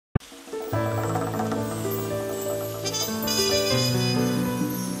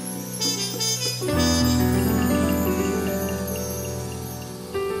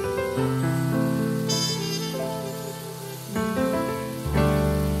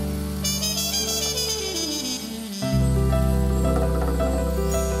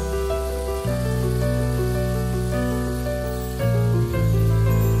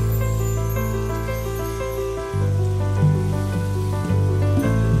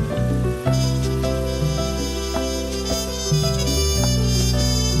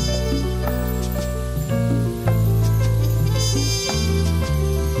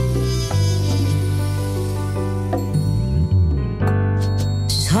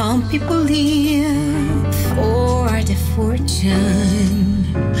Some people live for the fortune.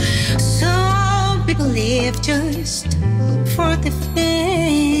 Some people live just for the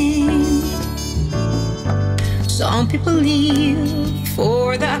fame. Some people live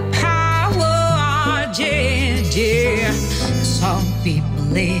for the power, yeah, yeah. Some people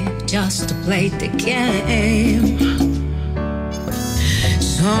live just to play the game.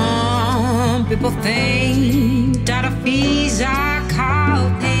 Some people think that a physical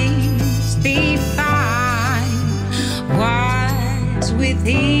things define what's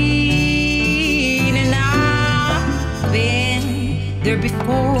within. And I've been there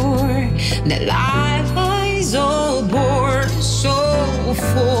before. The life is all bored, so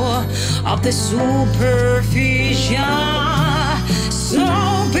full of the superficial.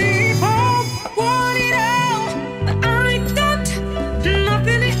 Some people want it all, but I don't.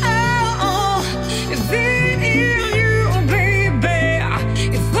 Nothing at all. If it is you, baby,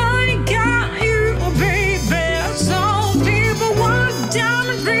 if I got you, baby. Some people want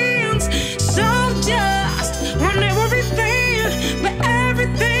diamond rings, some just want everything, but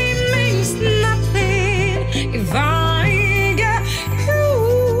everything means nothing if I got you,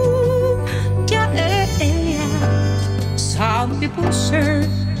 yeah. Some people search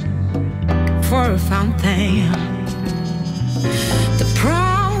for a fountain. The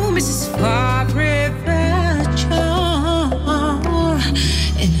promise is forever,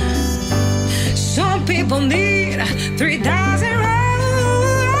 and some people need 3,000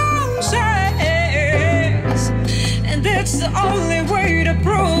 roses, and that's the only way to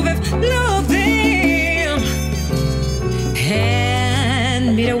prove if love them.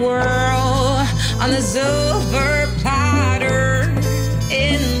 Hand me the world on a silver platter,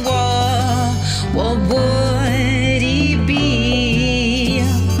 and what would it be?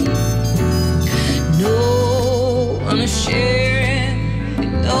 No one sharing,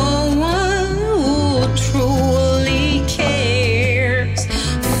 no one who truly cares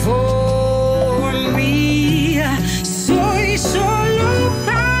for me. Soy solo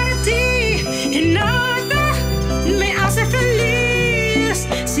para ti y nada me hace feliz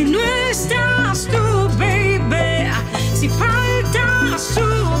si no estás tú, baby. Si faltas tú,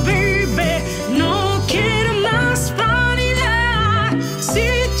 baby, no quiero más vanidad. Si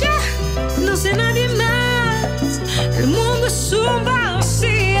ya no sé nadie más, el mundo es un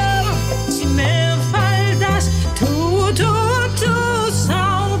vacío. Si me faltas tú, tú, tú.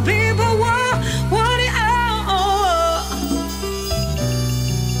 Some people want it all.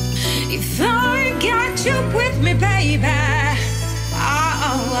 If I got you with me, baby,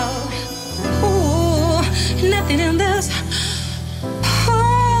 oh, nothing in this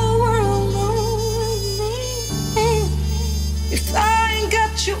whole world knows me. If I ain't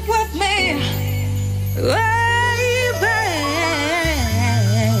got you with me,